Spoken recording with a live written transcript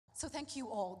So thank you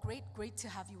all. Great to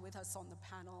have you with us on the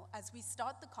panel. As we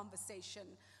start the conversation,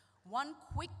 one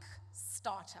quick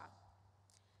starter.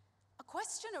 A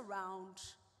question around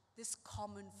this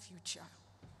common future.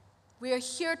 We are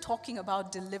here talking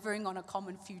about delivering on a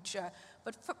common future,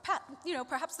 but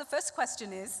perhaps the first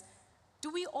question is, do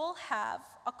we all have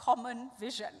a common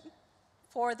vision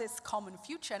for this common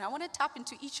future? And I want to tap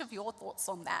into each of your thoughts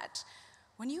on that.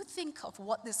 When you think of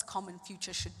what this common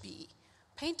future should be,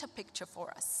 paint a picture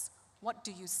for us. What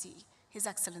do you see? His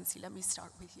Excellency, let me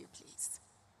start with you, please.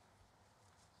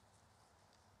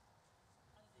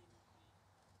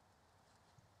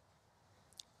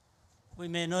 We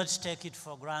may not take it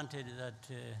for granted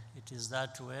that it is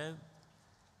that way,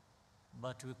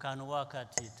 but we can work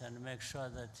at it and make sure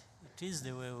that it is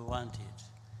the way we want it.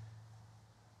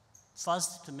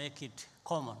 First, to make it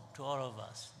common to all of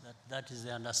us, that is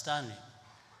the understanding.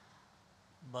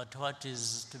 But what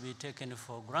is to be taken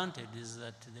for granted is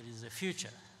that there is a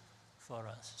future for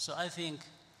us. So I think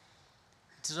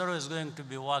it is always going to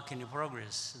be work in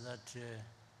progress, that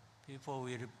people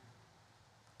will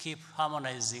keep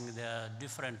harmonizing their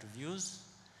different views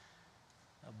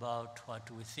about what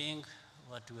we think,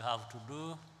 what we have to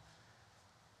do,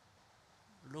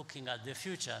 looking at the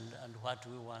future and what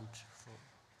we want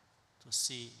to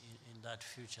see in that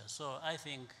future. So I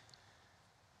think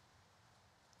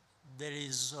there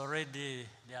is already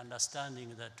the understanding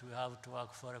that we have to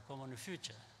work for a common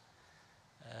future.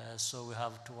 So we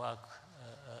have to work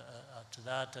at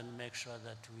that and make sure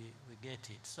that we get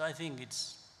it. So I think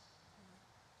it's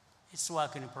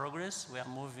work in progress. We are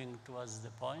moving towards the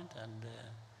point, and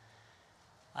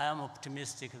I am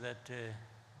optimistic that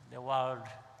the world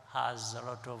has a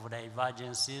lot of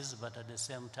divergences, but at the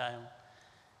same time,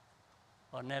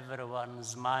 on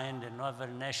everyone's mind and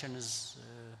every nation's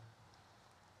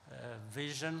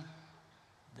vision,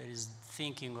 there is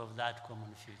thinking of that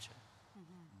common future.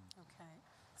 Mm-hmm. Okay,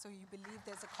 so you believe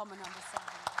there's a common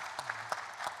understanding.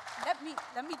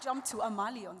 Let me jump to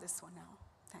Amali on this one now.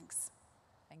 Thanks.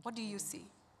 What do you see?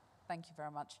 Thank you very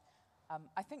much.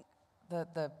 I think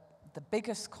the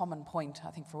biggest common point,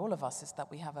 I think, for all of us is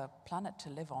that we have a planet to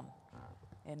live on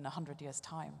in 100 years'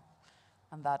 time,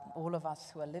 and that all of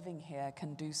us who are living here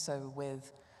can do so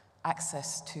with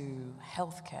access to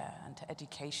healthcare and to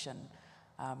education,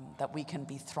 that we can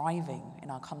be thriving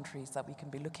in our countries, that we can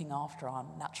be looking after our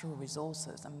natural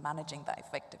resources and managing that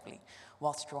effectively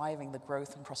whilst driving the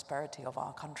growth and prosperity of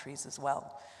our countries as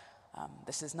well.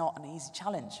 This is not an easy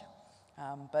challenge,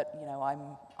 but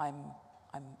I'm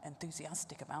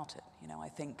enthusiastic about it. I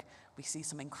think we see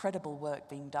some incredible work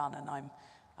being done, and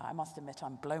I must admit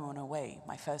I'm blown away.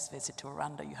 My first visit to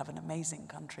Rwanda, you have an amazing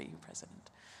country, President.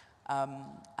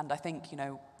 And I think,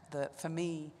 for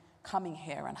me, coming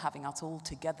here and having us all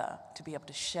together to be able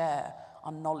to share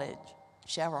our knowledge,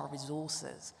 share our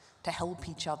resources, to help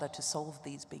each other to solve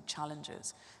these big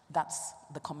challenges, that's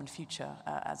the common future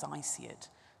as I see it.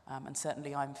 And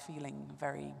certainly I'm feeling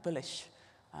very bullish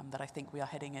that I think we are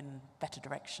heading in better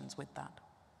directions with that.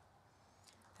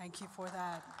 Thank you for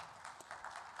that.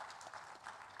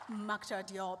 Maktar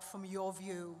Diop, from your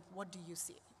view, what do you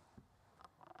see?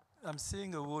 I'm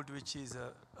seeing a world which is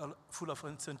full of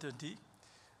uncertainty,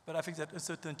 but I think that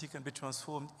uncertainty can be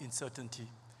transformed in certainty.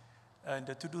 And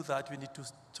to do that, we need to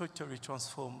structurally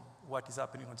transform what is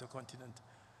happening on the continent.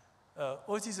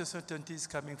 All these uncertainties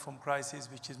coming from crises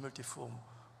which is multiform: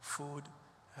 food,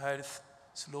 health,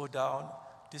 slowdown,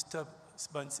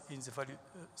 disturbance in the value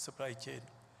supply chain.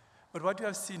 But what we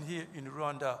have seen here in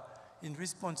Rwanda in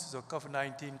response to the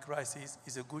COVID-19 crisis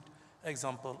is a good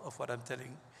example of what I'm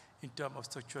telling in terms of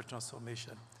structural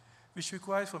transformation, which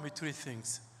requires for me three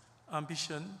things: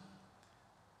 ambition,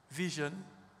 vision,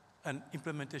 and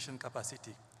implementation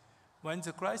capacity. When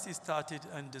the crisis started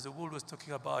and the world was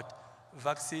talking about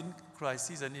vaccine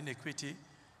crisis and inequity,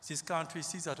 this country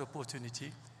sees that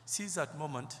opportunity, sees that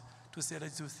moment to say,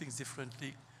 let's do things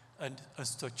differently and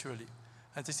structurally.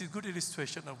 And this is a good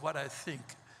illustration of what I think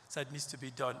that needs to be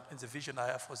done in the vision I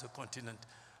have for the continent.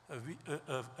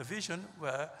 A vision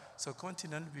where the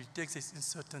continent will take this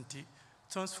uncertainty,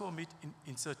 transform it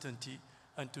in certainty,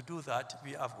 and to do that,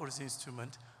 we have all the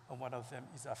instruments, and one of them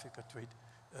is Africa Trade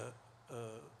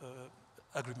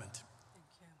Agreement.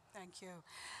 Thank you.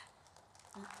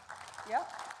 Yeah.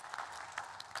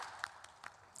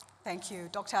 Thank you.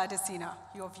 Dr. Adesina,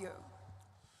 your view.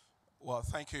 Well,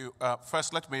 thank you.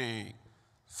 First, let me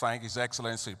thank His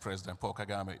Excellency President Paul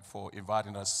Kagame for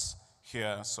inviting us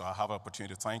here, so I have an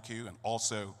opportunity to thank you, and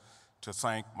also to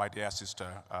thank my dear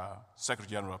sister,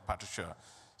 Secretary General Patricia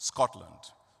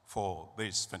Scotland, for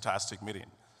this fantastic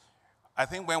meeting. I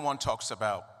think when one talks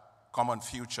about common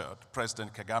future.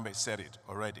 President Kagame said it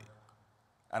already.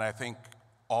 And I think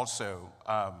also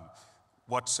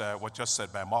what just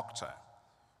said by Mokhtar,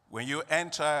 when you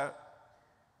enter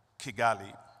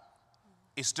Kigali,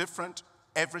 it's different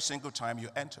every single time you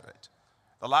enter it.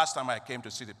 The last time I came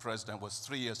to see the president was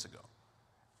 3 years ago.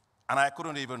 And I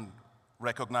couldn't even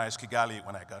recognize Kigali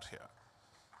when I got here.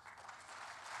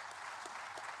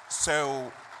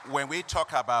 So when we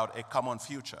talk about a common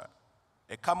future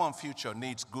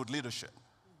needs good leadership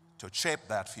to shape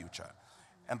that future.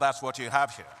 And that's what you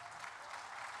have here.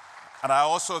 And I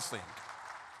also think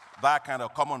that kind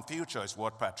of common future is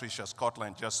what Patricia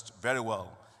Scotland just very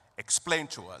well explained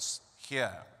to us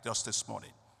here just this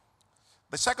morning.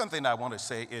 The second thing I want to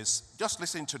say is just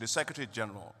listening to the Secretary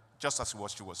General, just as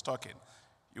she was talking.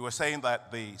 You were saying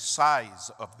that the size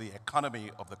of the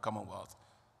economy of the Commonwealth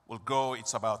will grow,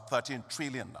 it's about $13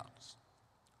 trillion.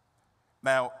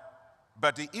 Now,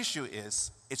 but the issue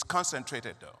is, it's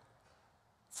concentrated though.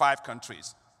 5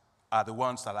 countries are the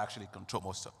ones that actually control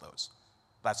most of those.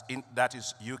 That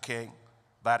is UK,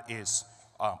 that is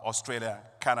Australia,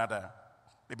 Canada,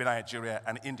 maybe Nigeria,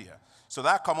 and India. So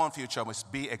that common future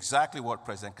must be exactly what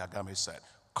President Kagame said,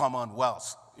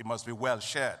 Commonwealth. It must be well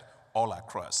shared all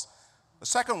across. The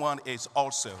second one is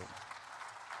also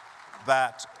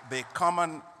that the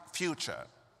common future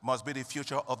must be the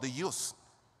future of the youth.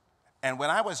 And when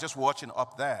I was just watching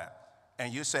up there,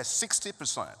 and you said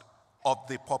 60% of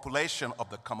the population of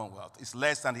the Commonwealth is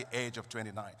less than the age of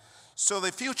 29. So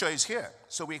the future is here.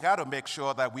 So we got to make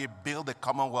sure that we build the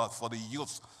Commonwealth for the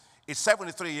youth. It's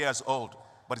 73 years old,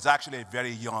 but it's actually a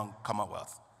very young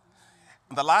Commonwealth.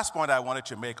 And the last point I wanted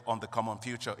to make on the common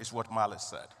future is what Malice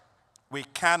said. We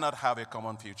cannot have a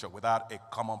common future without a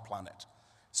common planet.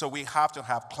 So we have to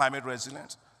have climate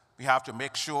resilience. We have to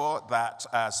make sure that,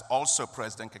 as also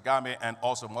President Kagame and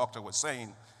also Mokhtar was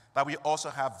saying, that we also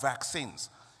have vaccines.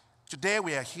 Today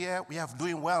we are here, we are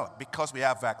doing well because we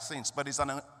have vaccines, but it's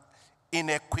an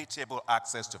inequitable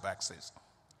access to vaccines.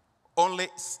 Only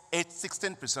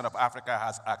 16% of Africa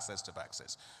has access to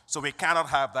vaccines. So we cannot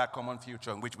have that common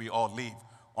future in which we all live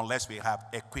unless we have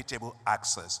equitable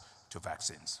access to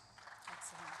vaccines.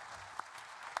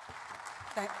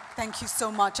 Thank you so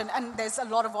much. And there's a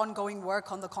lot of ongoing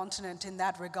work on the continent in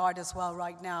that regard as well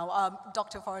right now.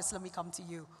 Dr. Forrest, let me come to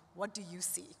you. What do you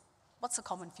see? What's a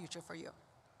common future for you?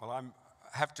 Well, I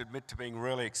have to admit to being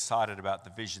really excited about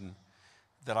the vision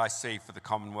that I see for the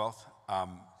Commonwealth.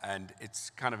 And it's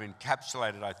kind of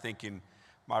encapsulated, I think, in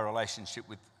my relationship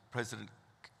with President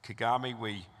Kagame.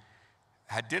 We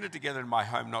had dinner together in my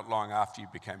home not long after you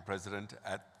became president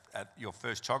at your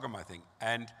first CHOGM, I think.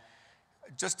 And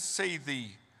just to see the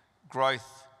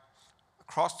growth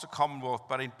across the Commonwealth,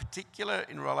 but in particular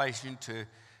in relation to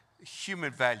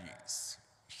human values,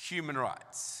 human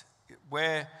rights,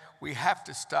 where we have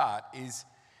to start is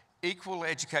equal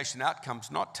education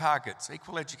outcomes, not targets,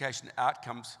 equal education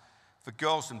outcomes for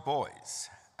girls and boys.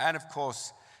 And of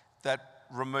course, that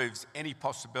removes any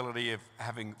possibility of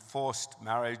having forced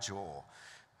marriage or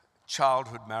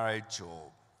childhood marriage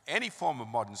or any form of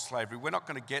modern slavery. We're not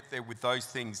going to get there with those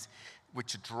things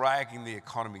which are dragging the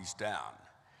economies down.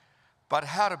 But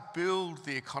how to build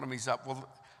the economies up? Well,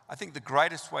 I think the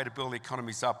greatest way to build the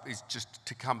economies up is just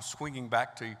to come swinging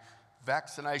back to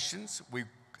vaccinations. We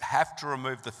have to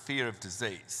remove the fear of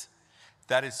disease.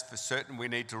 That is for certain. We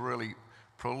need to really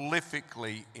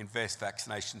prolifically invest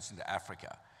vaccinations into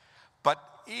Africa. But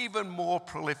even more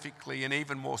prolifically and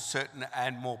even more certain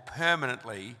and more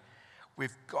permanently,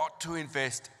 we've got to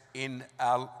invest in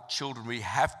our children. We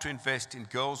have to invest in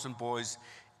girls and boys,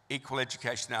 equal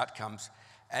education outcomes.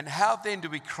 And how then do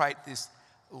we create this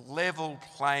level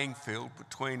playing field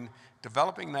between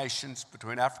developing nations,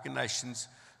 between African nations,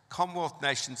 Commonwealth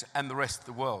nations, and the rest of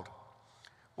the world?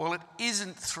 Well, it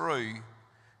isn't through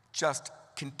just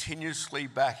continuously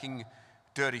backing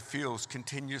dirty fuels,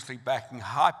 continuously backing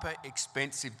hyper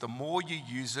expensive, the more you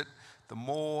use it, the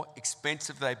more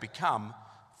expensive they become,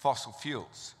 fossil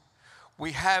fuels.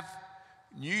 We have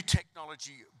new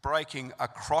technology breaking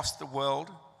across the world.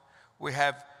 We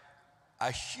have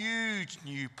a huge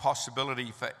new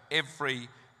possibility for every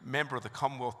member of the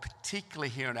Commonwealth, particularly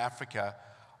here in Africa,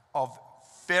 of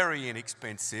very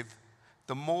inexpensive.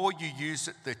 The more you use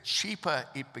it, the cheaper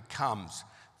it becomes.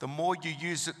 The more you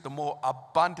use it, the more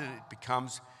abundant it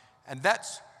becomes, and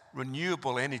that's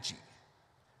renewable energy.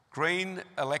 Green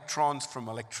electrons from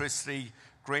electricity,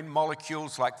 green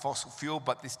molecules like fossil fuel,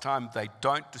 but this time they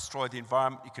don't destroy the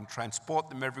environment. You can transport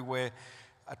them everywhere.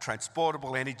 A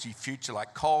transportable energy future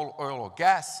like coal, oil, or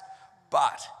gas,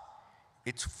 but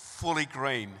It's fully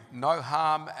green, no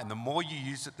harm, and the more you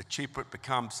use it, the cheaper it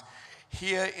becomes.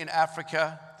 Here in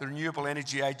Africa, the Renewable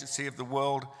Energy Agency of the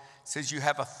world says you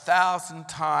have 1,000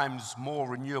 times more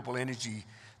renewable energy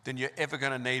than you're ever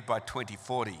going to need by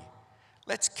 2040.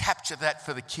 Let's capture that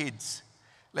for the kids.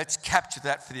 Let's capture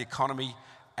that for the economy,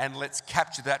 and let's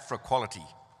capture that for equality.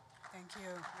 Thank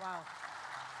you. Wow.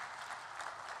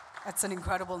 That's an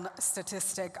incredible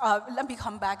statistic. Let me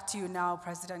come back to you now,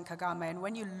 President Kagame. And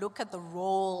when you look at the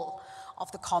role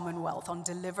of the Commonwealth on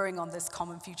delivering on this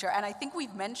common future, and I think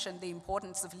we've mentioned the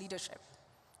importance of leadership,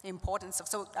 the importance of,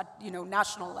 so at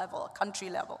national level, country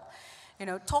level.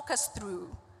 Talk us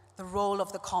through the role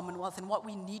of the Commonwealth and what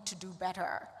we need to do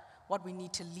better, what we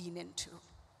need to lean into.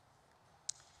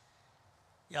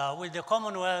 Yeah, with the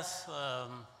Commonwealth,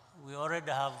 we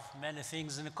already have many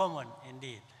things in common,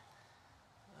 indeed.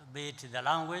 Be it the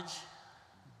language,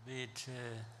 be it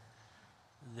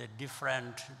the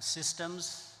different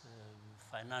systems,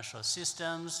 financial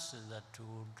systems that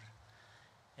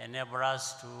would enable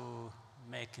us to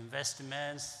make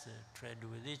investments, trade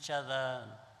with each other,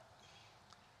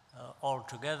 all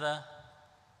together.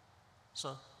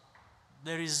 So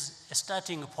there is a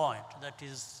starting point that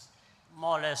is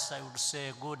more or less, I would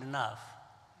say, good enough.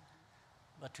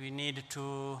 But we need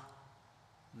to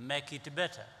make it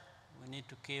better. We need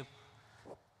to keep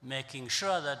making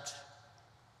sure that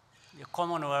the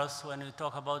Commonwealth, when we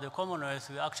talk about the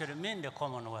Commonwealth, we actually mean the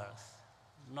Commonwealth,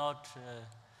 not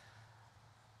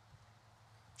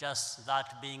just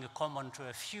that being common to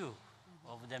a few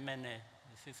of the many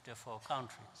 54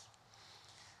 countries.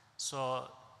 So,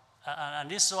 and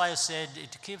this is why I said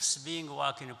it keeps being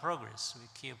work in progress. We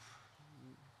keep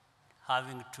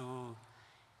having to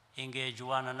engage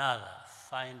one another,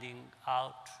 finding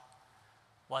out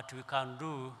what we can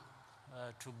do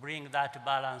to bring that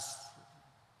balance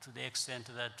to the extent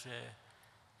that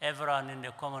everyone in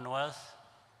the Commonwealth,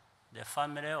 the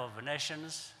family of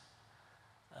nations,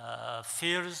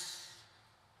 feels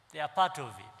they are part of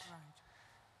it.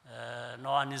 Right.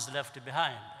 No one is left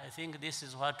behind. I think this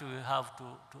is what we have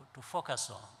to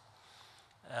focus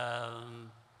on,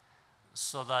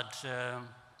 so that,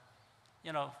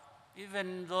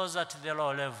 even those at the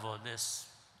low level,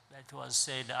 that was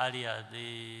said earlier,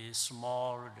 the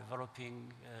small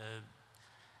developing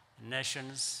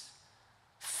nations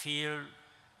feel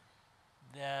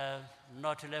they're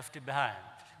not left behind.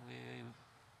 We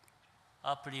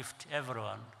uplift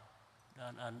everyone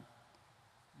and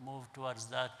move towards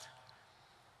that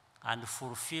and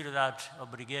fulfill that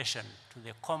obligation to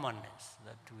the commonness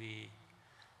that we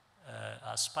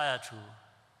aspire to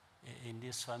in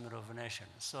this family of nations.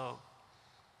 So,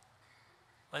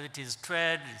 whether it is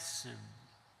trade, it's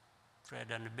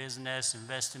trade and business,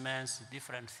 investments,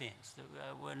 different things.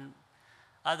 When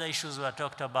other issues were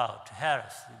talked about,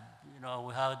 health,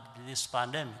 we had this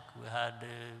pandemic, we had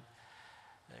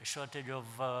a shortage of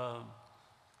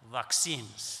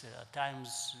vaccines. At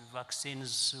times,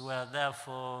 vaccines were there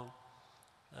for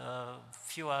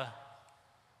fewer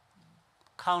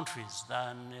countries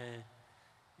than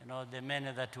the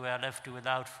many that were left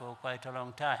without for quite a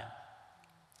long time.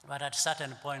 But at a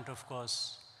certain point, of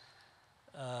course,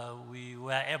 we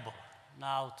were able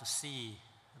now to see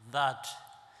that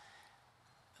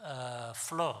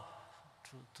flow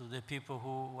to the people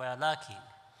who were lacking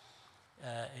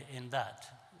in that.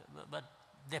 But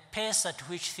the pace at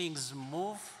which things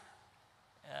move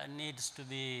needs to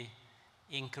be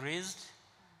increased,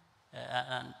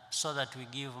 and so that we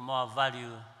give more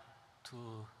value to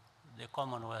the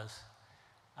Commonwealth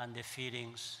and the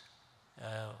feelings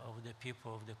of the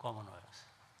people of the Commonwealth.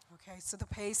 Okay, so the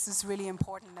pace is really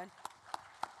important then.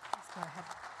 Please go ahead.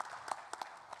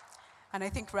 And I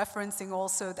think referencing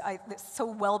also, so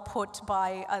well put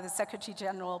by the Secretary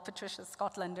General, Patricia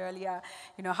Scotland, earlier,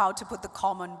 how to put the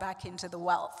common back into the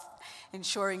wealth,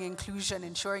 ensuring inclusion,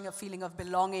 ensuring a feeling of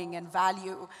belonging and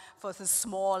value for the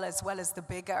small as well as the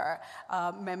bigger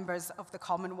members of the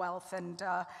Commonwealth. And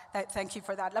thank you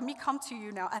for that. Let me come to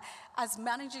you now. As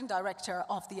Managing Director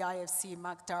of the IFC,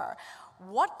 Maktar,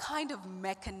 what kind of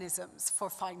mechanisms for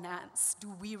finance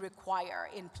do we require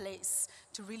in place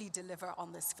to really deliver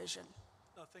on this vision?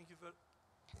 No, thank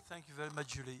you very much,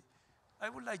 Julie. I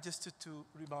would like just to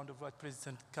remind of what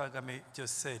President Kagame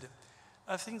just said.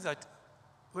 I think that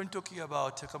when talking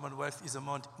about the Commonwealth is a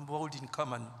world in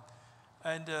common,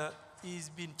 and he's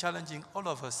been challenging all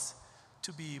of us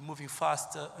to be moving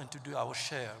faster and to do our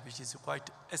share, which is quite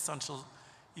essential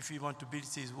if we want to build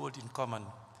this world in common.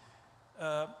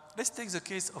 Let's take the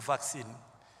case of vaccine.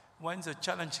 When the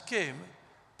challenge came,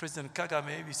 President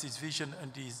Kagame, with his vision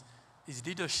and his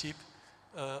leadership,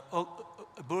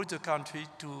 brought the country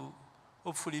to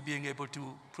hopefully being able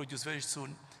to produce very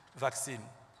soon vaccine.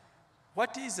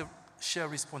 What is the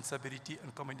shared responsibility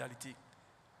and commonality?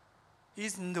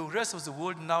 Is the rest of the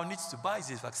world now needs to buy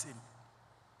this vaccine.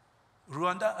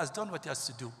 Rwanda has done what it has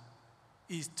to do,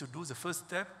 is to do the first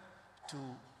step, to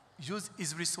use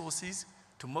its resources,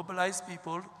 to mobilize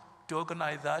people, to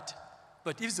organize that.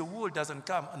 But if the world doesn't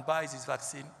come and buy this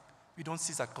vaccine, we don't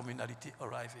see that commonality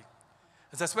arriving.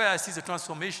 And that's where I see the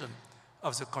transformation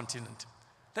of the continent.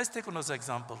 Let's take another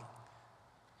example.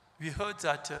 We heard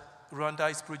that Rwanda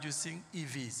is producing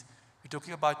EVs. We're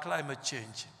talking about climate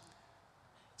change.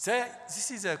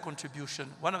 This is a contribution,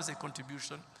 one of the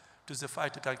contributions to the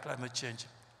fight against climate change.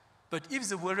 But if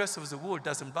the rest of the world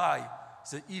doesn't buy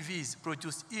the EVs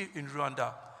produced here in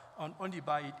Rwanda and only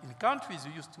buy it in countries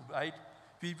we used to buy it,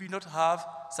 we will not have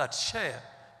that share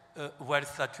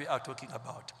wealth that we are talking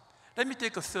about. Let me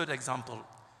take a third example,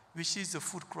 which is the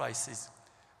food crisis.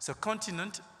 The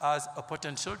continent has a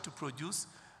potential to produce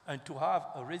and to have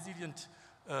a resilient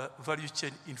value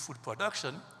chain in food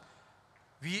production.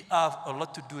 We have a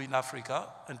lot to do in Africa,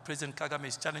 and President Kagame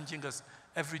is challenging us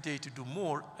every day to do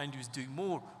more, and he's doing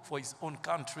more for his own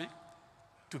country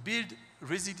to build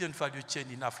resilient value chain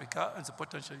in Africa, and the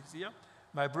potential is here.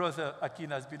 My brother Akin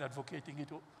has been advocating it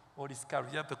all his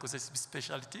career because it's his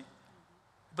specialty.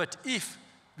 But if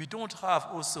we don't have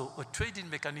also a trading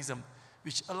mechanism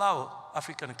which allow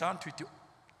African countries to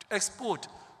export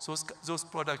those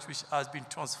products which has been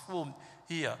transformed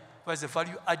here, where the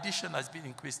value addition has been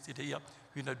increased here,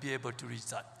 we will not be able to reach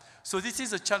that. So this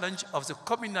is a challenge of the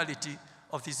communality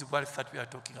of this wealth that we are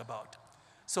talking about.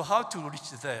 So how to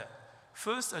reach there?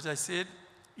 First, as I said,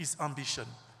 is ambition.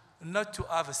 Not to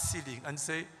have a ceiling and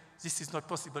say, this is not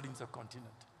possible in the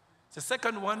continent. The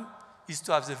second one is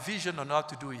to have the vision on how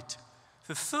to do it.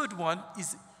 The third one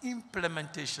is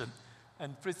implementation.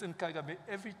 And President Kagame,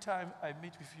 every time I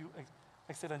meet with you,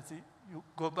 Excellency, you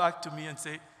go back to me and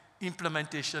say,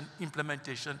 implementation,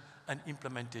 implementation, and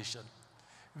implementation.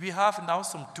 We have now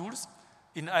some tools.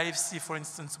 In IFC, for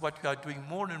instance, what we are doing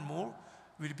more and more,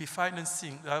 we'll be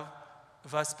financing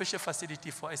a special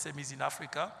facility for SMEs in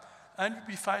Africa, and we'll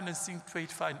be financing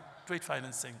trade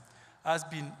financing. As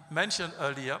been mentioned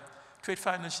earlier, trade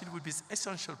financing will be an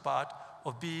essential part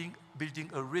of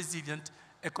building a resilient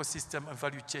ecosystem and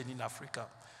value chain in Africa.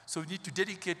 So we need to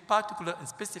dedicate particular and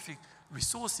specific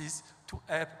resources to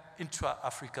help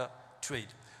intra-Africa trade.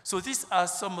 So these are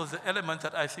some of the elements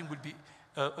that I think will be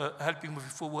helping moving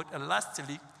forward. And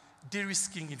lastly,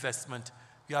 de-risking investment.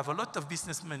 We have a lot of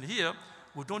businessmen here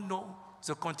who don't know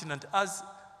the continent as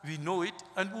we know it,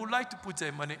 and who would like to put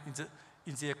their money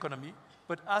in the economy,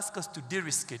 but ask us to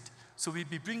de-risk it. So we'll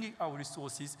be bringing our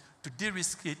resources to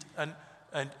de-risk it and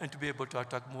to be able to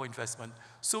attract more investment.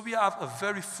 So we have a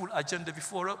very full agenda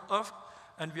before us,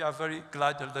 and we are very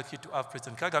glad and lucky to have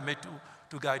President Kagame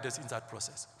to guide us in that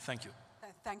process. Thank you.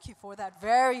 Thank you for that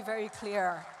very, very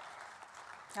clear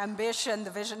ambition,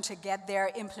 the vision to get there,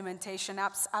 implementation,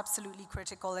 absolutely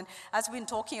critical. And as we've been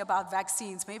talking about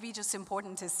vaccines, maybe just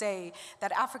important to say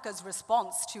that Africa's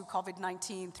response to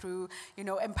COVID-19 through,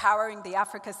 empowering the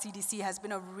Africa CDC has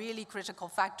been a really critical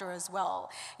factor as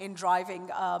well in driving,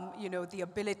 the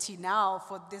ability now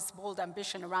for this bold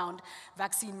ambition around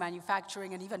vaccine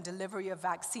manufacturing and even delivery of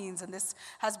vaccines. And this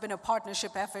has been a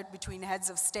partnership effort between heads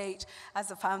of state. As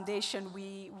a foundation,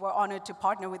 we were honored to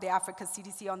partner with the Africa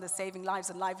CDC on the Saving Lives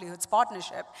and Livelihoods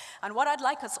Partnership. And what I'd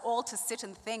like us all to sit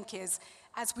and think is,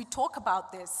 as we talk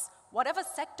about this, whatever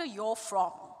sector you're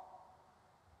from,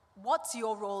 what's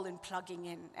your role in plugging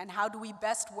in, and how do we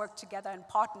best work together and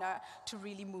partner to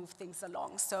really move things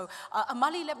along? So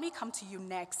Amali, let me come to you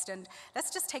next, and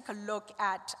let's just take a look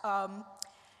at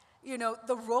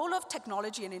the role of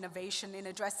technology and innovation in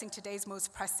addressing today's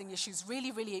most pressing issues.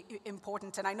 Really, really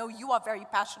important. And I know you are very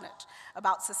passionate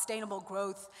about sustainable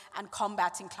growth and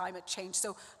combating climate change.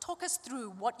 So talk us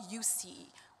through what you see.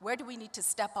 Where do we need to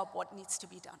step up? What needs to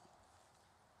be done?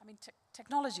 I mean,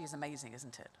 technology is amazing,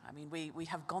 isn't it? I mean, we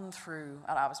have gone through,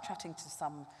 and I was chatting to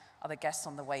some other guests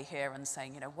on the way here and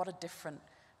saying, what a different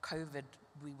COVID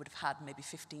we would have had maybe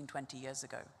 15, 20 years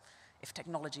ago if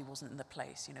technology wasn't in the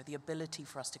place, the ability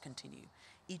for us to continue.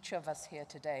 Each of us here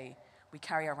today, we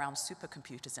carry around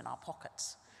supercomputers in our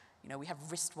pockets. We have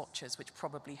wristwatches which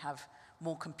probably have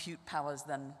more compute powers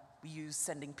than we use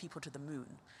sending people to the moon.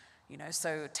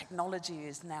 So technology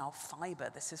is now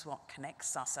fiber. This is what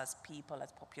connects us as people,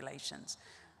 as populations.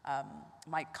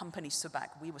 My company,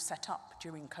 Subak, we were set up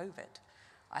during COVID.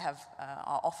 I have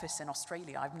our office in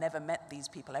Australia. I've never met these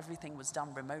people. Everything was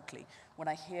done remotely. When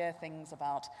I hear things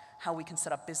about how we can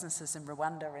set up businesses in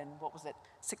Rwanda in, what was it,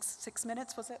 six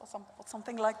minutes, was it, or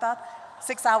something like that?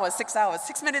 6 hours.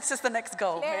 6 minutes is the next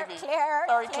goal, maybe.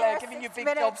 Sorry, Claire, giving you big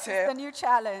jobs here. The new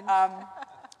challenge.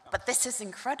 But this is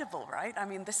incredible, right? I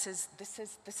mean, this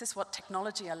is what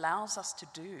technology allows us to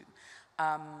do.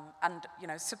 And, you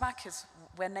know, Subak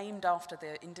we're named after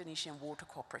the Indonesian Water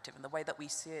Cooperative, and the way that we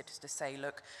see it is to say,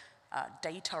 look,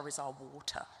 data is our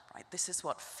water, right? This is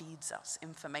what feeds us.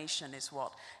 Information is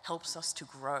what helps us to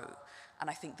grow. And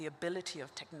I think the ability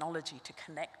of technology to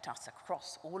connect us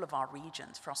across all of our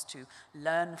regions, for us to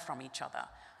learn from each other,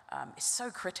 is so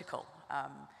critical.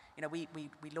 You know, we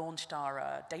launched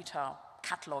our data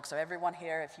catalog. So everyone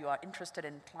here, if you are interested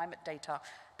in climate data,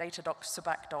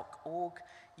 data.subak.org,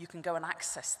 you can go and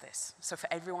access this. So for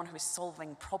everyone who is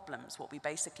solving problems, what we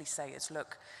basically say is,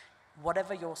 look,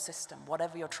 whatever your system,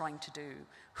 whatever you're trying to do,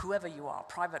 whoever you are,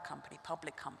 private company,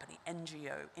 public company,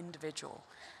 NGO, individual,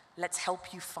 let's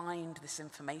help you find this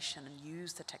information and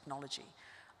use the technology.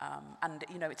 And,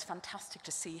 you know, it's fantastic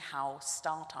to see how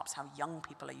startups, how young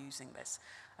people are using this.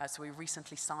 So we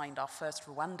recently signed our first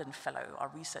Rwandan fellow,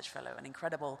 our research fellow, an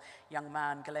incredible young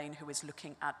man, Ghislaine, who is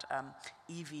looking at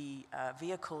EV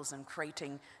vehicles and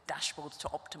creating dashboards to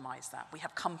optimize that. We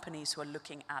have companies who are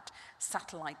looking at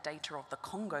satellite data of the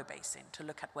Congo Basin to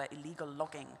look at where illegal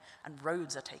logging and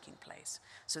roads are taking place.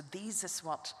 So these is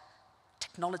what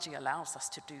technology allows us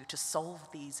to do, to solve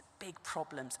these big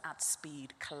problems at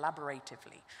speed,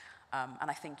 collaboratively. And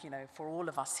I think, you know, for all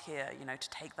of us here, you know, to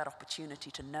take that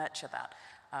opportunity to nurture that.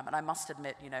 And I must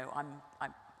admit, you know,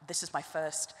 this is my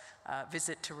first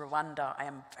visit to Rwanda. I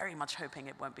am very much hoping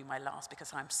it won't be my last,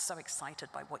 because I'm so excited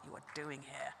by what you are doing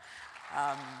here.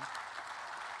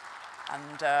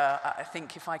 And I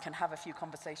think if I can have a few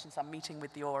conversations, I'm meeting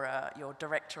with your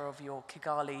director of your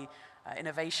Kigali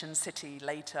Innovation City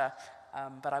later,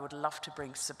 but I would love to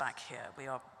bring Subak here. We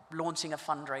are launching a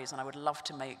fundraiser, and I would love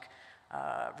to make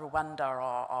Rwanda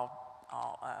our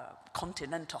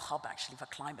continental hub, actually, for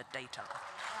climate data.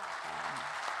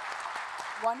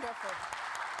 Wonderful.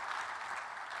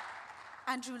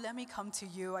 Andrew, let me come to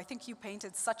you. I think you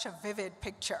painted such a vivid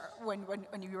picture when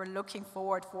you were looking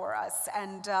forward for us.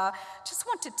 And just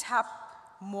want to tap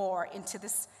more into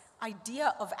this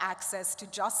idea of access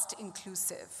to just,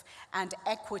 inclusive, and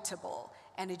equitable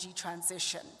energy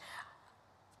transition.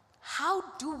 How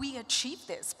do we achieve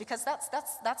this? Because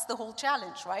that's the whole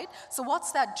challenge, right? So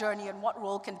what's that journey, and what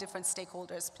role can different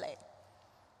stakeholders play?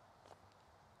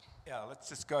 Yeah, let's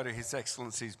just go to His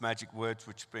Excellency's magic words,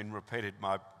 which have been repeated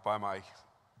by my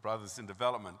brothers in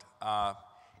development.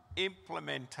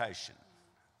 Implementation.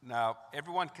 Now,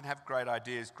 everyone can have great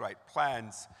ideas, great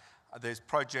plans. There's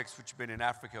projects which have been in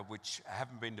Africa which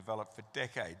haven't been developed for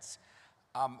decades.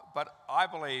 But I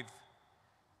believe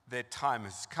their time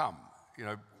has come. You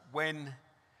know, when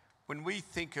we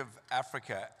think of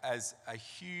Africa as a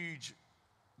huge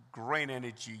green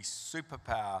energy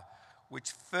superpower,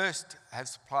 which first has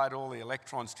supplied all the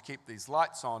electrons to keep these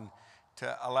lights on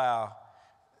to allow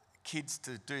kids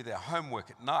to do their homework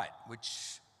at night,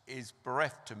 which is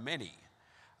bereft to many,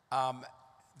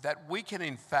 that we can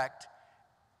in fact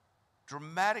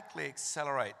dramatically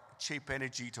accelerate cheap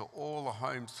energy to all the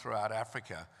homes throughout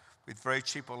Africa with very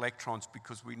cheap electrons,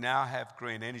 because we now have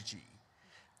green energy.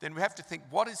 Then we have to think,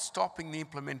 what is stopping the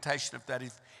implementation of that?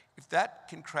 If that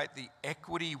can create the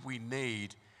equity we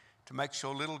need to make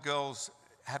sure little girls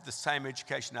have the same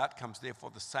education outcomes,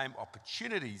 therefore the same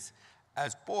opportunities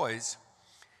as boys,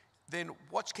 then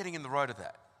what's getting in the road of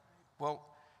that? Well,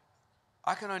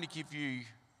 I can only give you,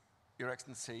 Your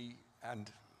Excellency,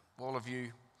 and all of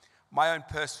you, my own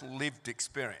personal lived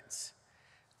experience.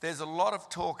 There's a lot of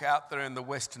talk out there in the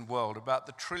Western world about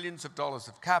the trillions of dollars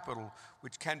of capital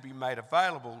which can be made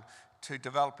available to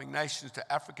developing nations,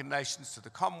 to African nations, to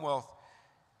the Commonwealth,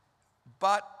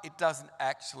 but it doesn't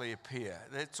actually appear.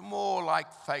 It's more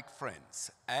like fake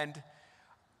friends. And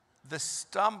the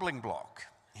stumbling block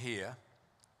here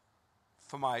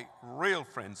for my real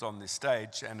friends on this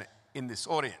stage and in this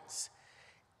audience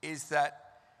is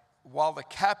that while the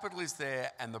capital is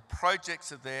there and the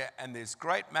projects are there and there's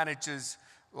great managers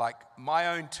like my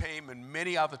own team and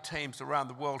many other teams around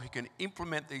the world who can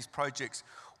implement these projects,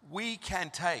 we can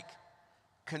take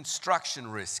construction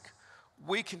risk,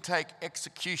 we can take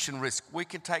execution risk, we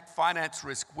can take finance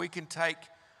risk, we can take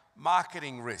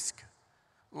marketing risk,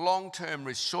 long-term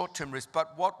risk, short-term risk,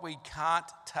 but what we can't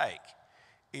take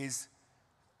is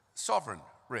sovereign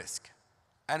risk.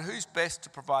 And who's best to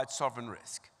provide sovereign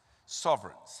risk?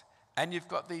 Sovereigns. And you've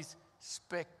got these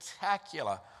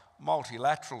spectacular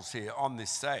multilaterals here on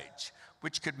this stage,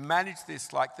 which could manage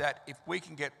this like that if we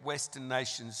can get Western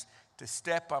nations to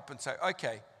step up and say,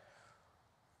 okay,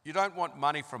 you don't want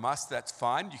money from us, that's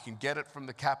fine. You can get it from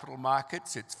the capital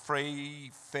markets. It's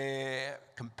free, fair,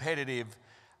 competitive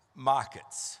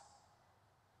markets.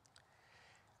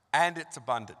 And it's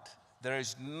abundant. There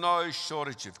is no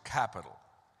shortage of capital.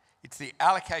 It's the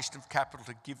allocation of capital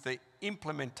to give the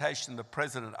implementation the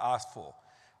President asked for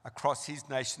across his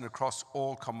nation, across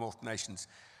all Commonwealth nations.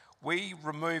 We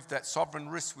removed that sovereign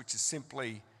risk, which is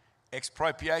simply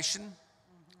expropriation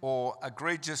or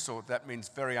egregious, or that means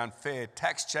very unfair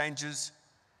tax changes.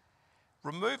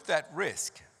 Remove that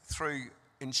risk through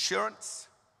insurance,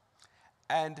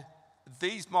 and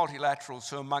these multilaterals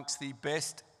who are amongst the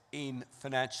best in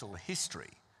financial history,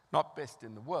 not best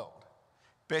in the world,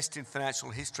 best in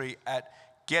financial history at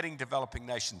getting developing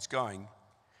nations going,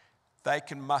 they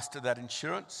can muster that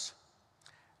insurance.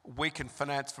 We can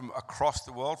finance from across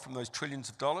the world, from those trillions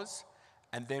of dollars,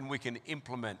 and then we can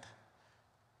implement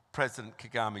President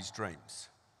Kagame's dreams.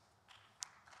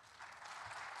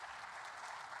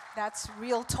 That's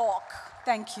real talk.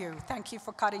 Thank you. Thank you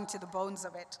for cutting to the bones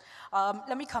of it.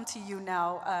 Let me come to you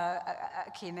now,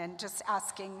 Akin, and just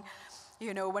asking,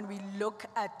 you know, when we look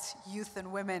at youth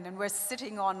and women, and we're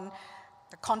sitting on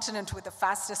the continent with the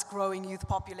fastest growing youth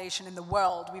population in the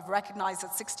world. We've recognized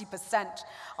that 60%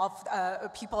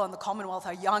 of people in the Commonwealth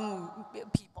are young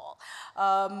people.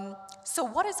 So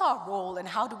what is our role, and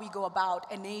how do we go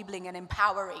about enabling and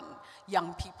empowering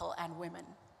young people and women?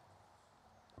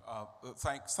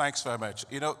 Thanks very much.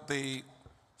 You know, the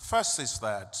first is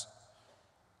that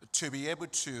to be able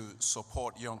to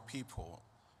support young people,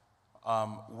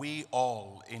 we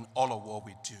all, in all of what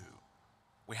we do,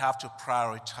 we have to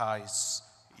prioritize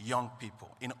young people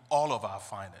in all of our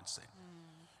financing.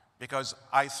 Because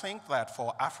I think that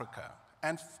for Africa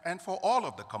and for all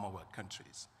of the Commonwealth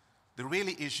countries, the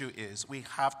really issue is we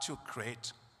have to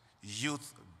create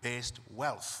youth-based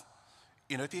wealth.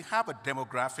 You know, if you have a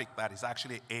demographic that is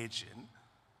actually aging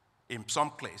in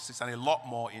some places and a lot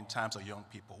more in terms of young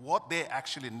people, what they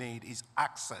actually need is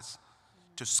access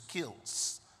to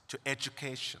skills, to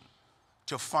education,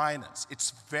 to finance.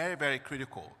 It's very, very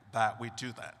critical that we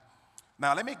do that.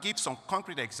 Now, let me give some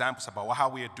concrete examples about how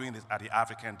we are doing this at the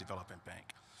African Development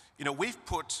Bank. You know, we've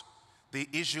put the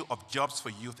issue of jobs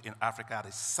for youth in Africa at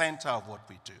the center of what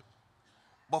we do.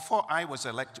 When I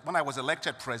was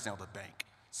elected president of the bank,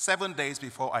 7 days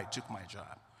before I took my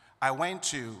job, I went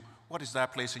to, what is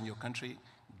that place in your country?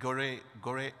 Gore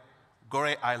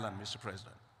Island, Mr.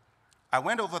 President. I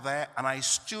went over there and I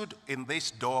stood in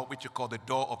this door, which you call the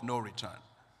door of no return.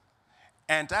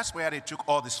 And that's where they took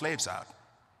all the slaves out.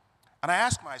 And I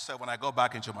asked myself when I go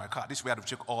back into my car, this is where they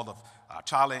took all of our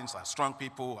talents, our strong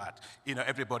people,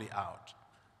 everybody out.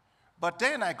 But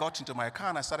then I got into my car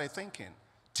and I started thinking,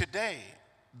 today,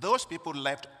 those people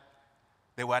left,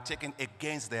 they were taken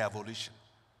against their volition.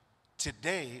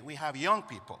 Today, we have young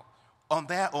people on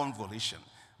their own volition.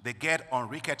 They get on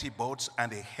rickety boats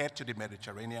and they head to the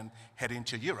Mediterranean, heading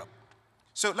to Europe.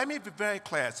 So let me be very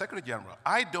clear, Secretary General,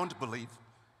 I don't believe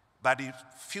that the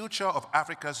future of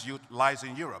Africa's youth lies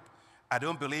in Europe. I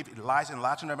don't believe it lies in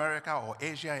Latin America or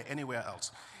Asia or anywhere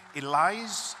else. It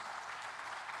lies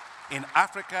in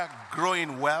Africa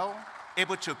growing well,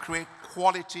 able to create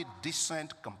quality,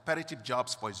 decent, competitive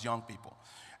jobs for its young people.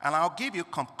 And I'll give you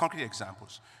concrete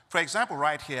examples. For example,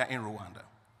 right here in Rwanda,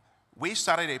 we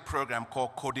started a program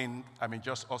called Coding,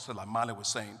 just also like Mali was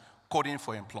saying, Coding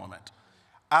for Employment.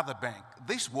 At the bank,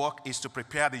 this work is to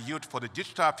prepare the youth for the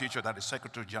digital future that the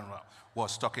Secretary General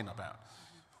was talking about.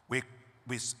 We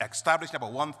established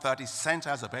about 130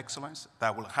 centers of excellence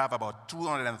that will have about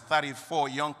 234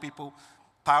 young people,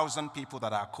 1,000 people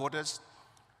that are coders.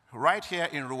 Right here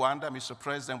in Rwanda, Mr.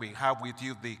 President, we have with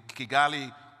you the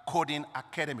Kigali Coding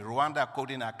Academy, Rwanda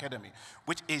Coding Academy,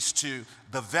 which is to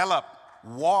develop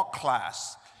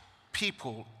world-class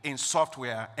people in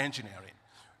software engineering.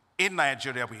 In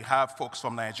Nigeria, we have folks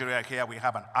from Nigeria here. We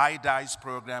have an IDICE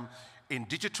program in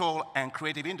digital and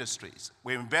creative industries.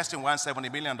 We're investing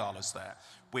 $170 million there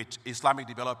with Islamic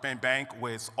Development Bank,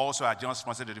 with also Agence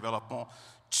Française de Développement,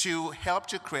 to help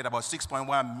to create about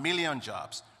 6.1 million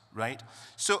jobs, right?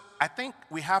 So I think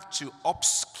we have to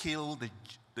upskill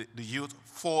the youth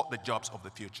for the jobs of the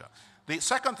future. The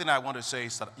second thing I want to say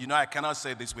is that, I cannot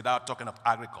say this without talking of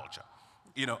agriculture.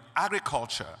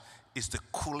 Agriculture is the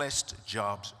coolest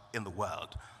job in the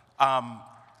world. And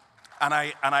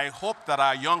I hope that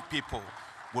our young people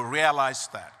will realize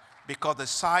that. because the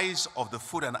size of the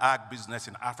food and ag business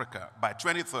in Africa by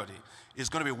 2030 is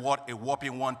going to be worth a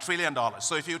whopping $1 trillion.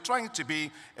 So if you're trying to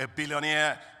be a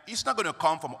billionaire, it's not going to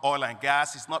come from oil and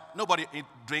gas. It's not, nobody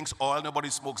drinks oil, nobody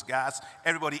smokes gas,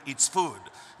 everybody eats food.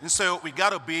 And so we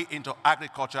got to be into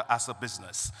agriculture as a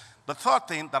business. The third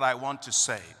thing that I want to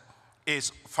say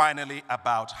is finally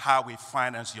about how we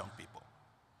finance young people.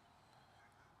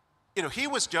 You know, he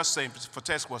was just saying,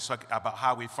 Fortes was talking about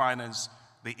how we finance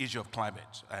the issue of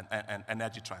climate and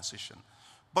energy transition.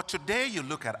 But today you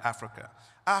look at Africa,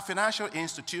 our financial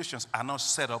institutions are not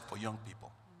set up for young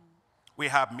people. We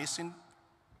have missing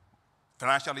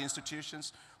financial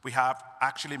institutions. We have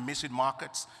actually missing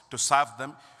markets to serve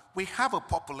them. We have a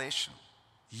population,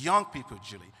 young people,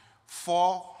 Julie,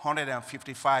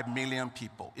 455 million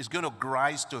people. It's going to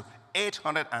rise to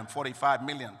 845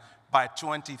 million by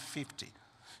 2050.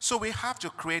 So we have to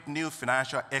create new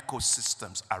financial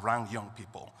ecosystems around young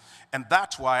people. And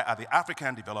that's why at the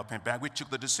African Development Bank, we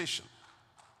took the decision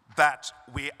that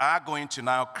we are going to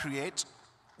now create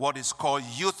what is called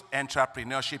Youth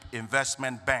Entrepreneurship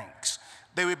Investment Banks.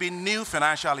 There will be new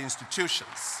financial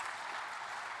institutions.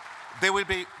 There will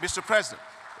be, Mr. President,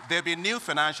 there will be new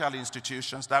financial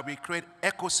institutions that will create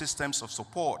ecosystems of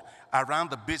support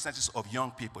around the businesses of young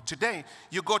people. Today,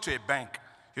 you go to a bank,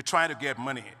 you're trying to get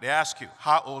money. They ask you,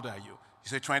 how old are you? You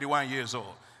say 21 years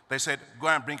old. They said, go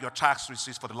and bring your tax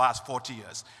receipts for the last 40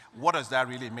 years. What does that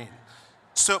really mean?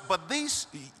 So, but these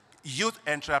youth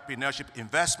entrepreneurship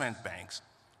investment banks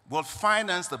will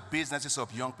finance the businesses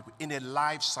of young people in a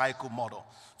life cycle model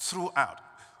throughout,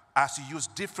 as you use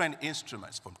different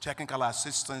instruments, from technical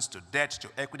assistance to debt to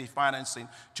equity financing,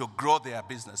 to grow their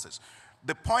businesses.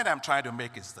 The point I'm trying to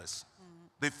make is this.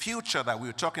 The future that we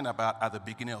were talking about at the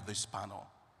beginning of this panel,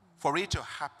 for it to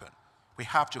happen, we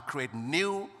have to create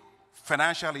new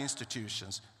financial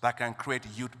institutions that can create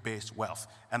youth-based wealth.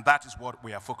 And that is what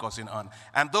we are focusing on.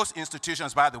 And those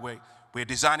institutions, by the way, we're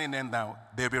designing them now.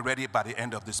 They'll be ready by the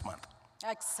end of this month.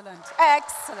 Excellent,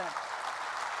 excellent.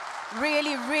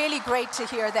 Really, really great to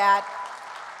hear that.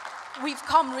 We've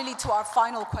come really to our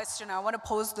final question. I want to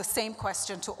pose the same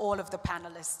question to all of the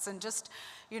panelists, and just,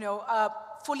 you know,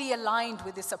 fully aligned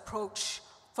with this approach,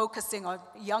 focusing on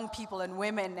young people and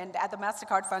women. And at the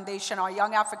MasterCard Foundation, our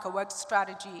Young Africa Work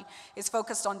strategy is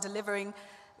focused on delivering,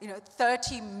 you know,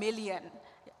 30 million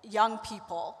young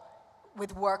people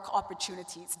with work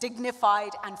opportunities.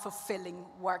 Dignified and fulfilling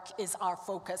work is our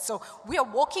focus. So we are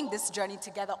walking this journey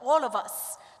together, all of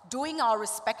us, doing our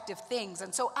respective things.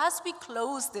 And so as we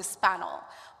close this panel,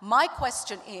 my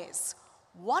question is,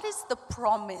 what is the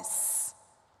promise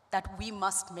that we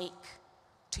must make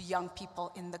to young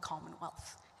people in the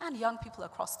Commonwealth and young people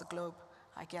across the globe,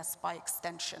 I guess, by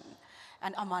extension?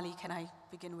 And Amali, can I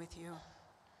begin with you?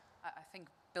 I think,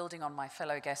 building on my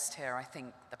fellow guest here, I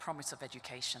think the promise of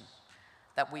education,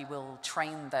 that we will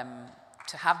train them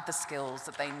to have the skills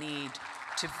that they need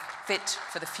to fit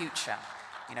for the future.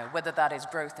 You know, whether that is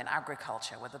growth in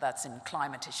agriculture, whether that's in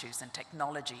climate issues, in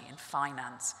technology, in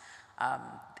finance.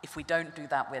 If we don't do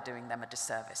that, we're doing them a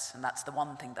disservice. And that's the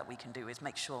one thing that we can do, is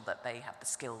make sure that they have the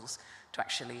skills to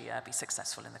actually be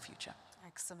successful in the future.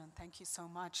 Excellent, thank you so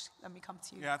much. Let me come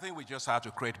to you. Yeah, I think we just have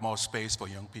to create more space for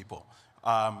young people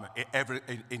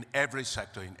in every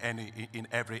sector, in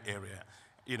every area.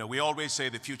 You know, we always say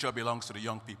the future belongs to the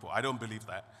young people. I don't believe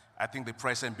that. I think the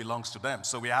present belongs to them.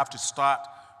 So we have to start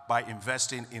by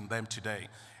investing in them today.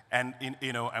 And,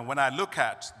 you know, and when I look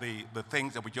at the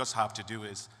things that we just have to do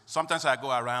is, sometimes I go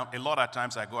around, a lot of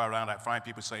times I go around, I find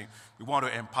people saying, we want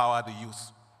to empower the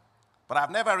youth. But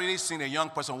I've never really seen a young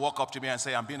person walk up to me and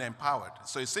say, I'm being empowered.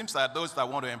 So it seems that those that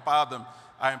want to empower them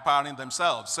are empowering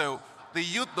themselves. So the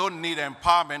youth don't need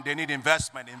empowerment, they need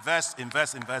investment. Invest,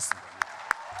 invest, invest.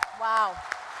 Wow.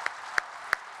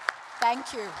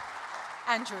 Thank you.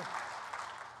 Andrew.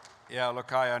 Yeah,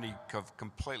 look, I only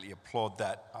completely applaud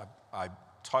that. I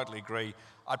totally agree.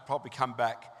 I'd probably come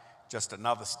back just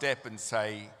another step and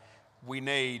say we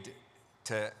need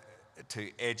to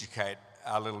educate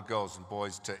our little girls and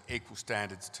boys to equal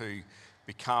standards to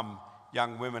become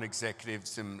young women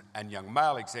executives and young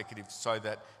male executives, so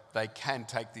that they can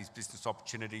take these business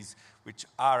opportunities which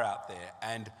are out there.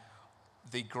 And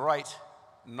the great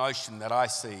notion that I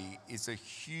see is a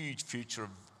huge future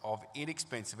of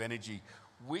inexpensive energy,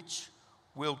 which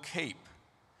will keep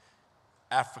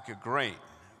Africa green,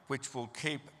 which will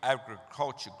keep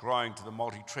agriculture growing to the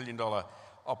multi-trillion-dollar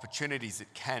opportunities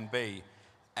it can be,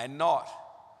 and not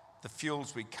the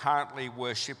fuels we currently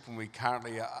worship and we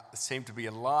currently seem to be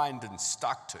aligned and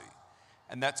stuck to.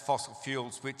 And that's fossil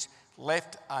fuels, which,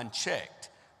 left unchecked,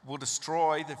 will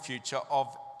destroy the future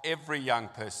of every young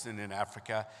person in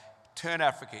Africa, turn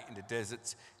Africa into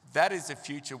deserts. That is a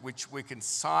future which we can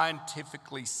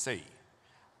scientifically see.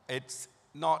 It's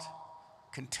not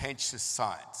contentious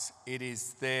science. It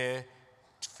is there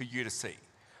for you to see.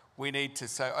 We need to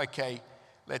say, okay,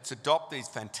 let's adopt these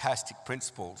fantastic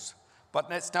principles, but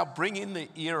let's now bring in the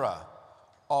era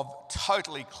of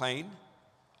totally clean,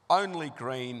 only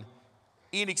green,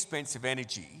 inexpensive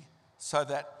energy so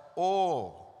that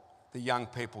all the young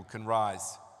people can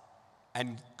rise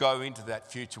and go into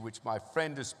that future which my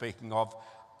friend is speaking of.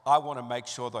 I want to make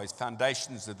sure those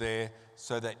foundations are there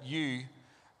so that you,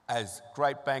 as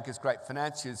great bankers, great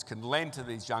financiers, can lend to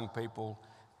these young people,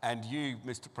 and you,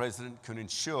 Mr. President, can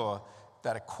ensure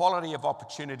that equality of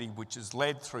opportunity, which is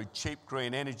led through cheap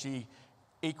green energy,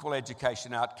 equal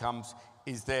education outcomes,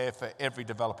 is there for every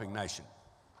developing nation.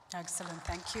 Excellent,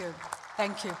 thank you.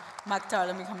 Thank you. Maktar,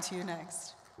 let me come to you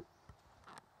next.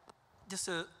 Just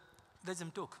let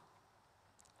them talk,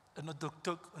 and not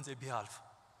talk on their behalf.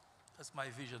 That's my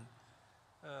vision.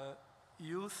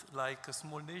 Youth, like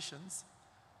small nations,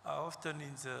 are often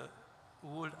in the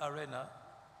world arena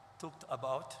talked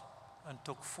about and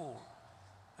talked for.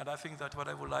 And I think that what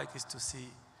I would like is to see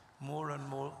more and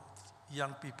more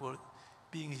young people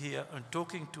being here and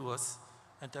talking to us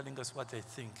and telling us what they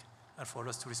think, and for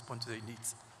us to respond to their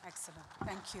needs. Excellent.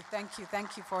 Thank you, thank you,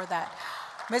 thank you for that.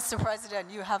 Mr. President,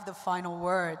 you have the final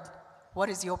word. What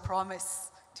is your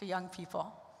promise to young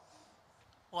people?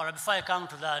 Well, before I come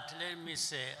to that, let me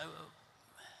say,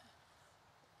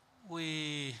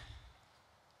 we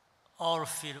all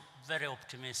feel very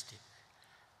optimistic.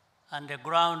 And the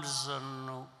grounds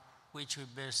on which we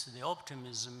base the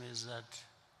optimism is that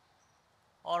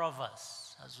all of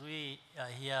us, as we are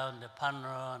here on the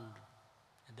panel and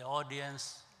the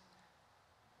audience,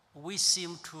 we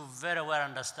seem to very well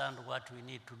understand what we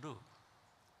need to do.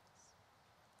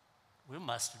 We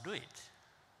must do it.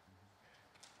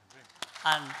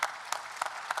 And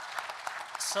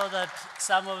so that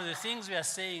some of the things we are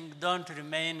saying don't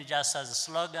remain just as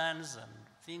slogans and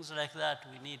things like that,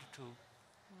 we need to.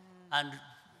 And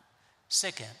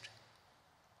second,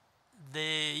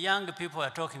 the young people are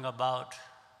talking about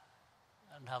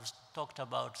and have talked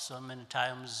about so many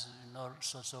times in all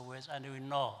sorts of ways, and we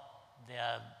know there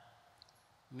are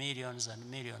millions and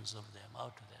millions of them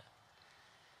out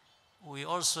there. We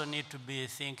also need to be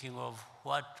thinking of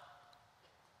what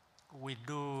we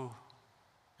do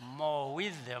more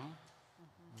with them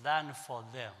than for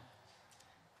them,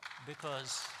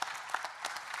 because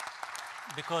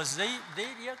they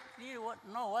really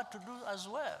know what to do as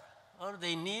well. All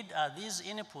they need are these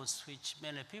inputs, which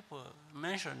many people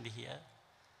mentioned here.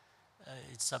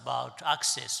 It's about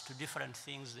access to different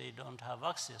things they don't have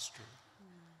access to.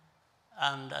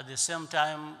 And at the same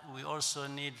time, we also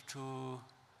need to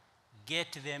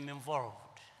get them involved.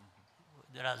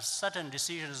 There are certain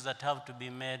decisions that have to be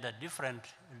made at different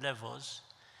levels,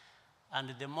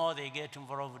 and the more they get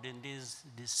involved in these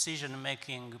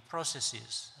decision-making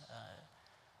processes,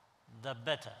 the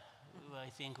better. I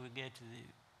think we get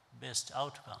the best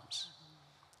outcomes.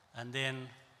 And then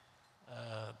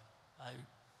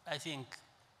I think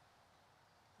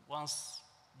once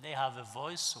they have a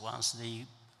voice, once they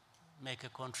make a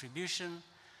contribution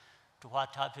to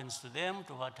what happens to them,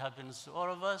 to what happens to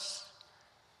all of us,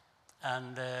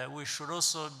 and we should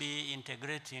also be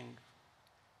integrating.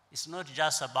 It's not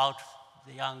just about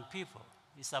the young people,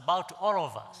 it's about all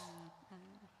of us.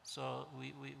 So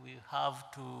we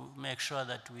have to make sure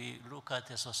that we look at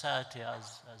the society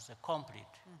as a complete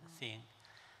thing,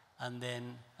 and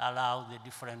then allow the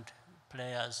different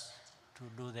players to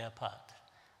do their part.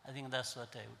 I think that's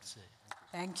what I would say.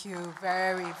 Thank you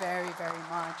very, very, very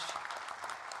much.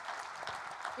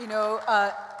 You know,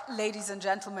 ladies and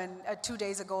gentlemen, 2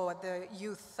 days ago at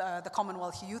the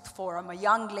Commonwealth Youth Forum, a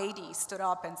young lady stood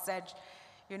up and said,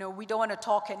 you know, we don't want to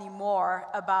talk anymore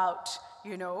about,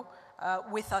 you know,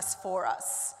 with us, for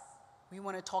us. We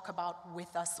want to talk about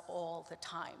with us all the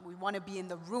time. We want to be in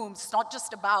the rooms. It's not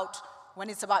just about when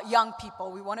it's about young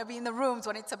people. We want to be in the rooms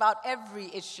when it's about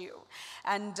every issue.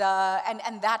 And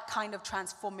that kind of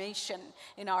transformation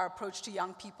in our approach to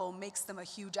young people makes them a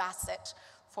huge asset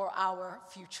for our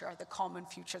future, the common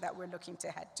future that we're looking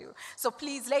to head to. So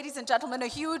please, ladies and gentlemen, a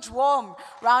huge warm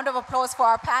round of applause for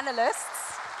our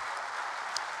panelists.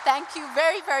 Thank you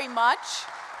very, very much.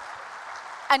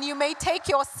 And you may take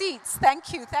your seats.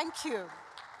 Thank you, thank you.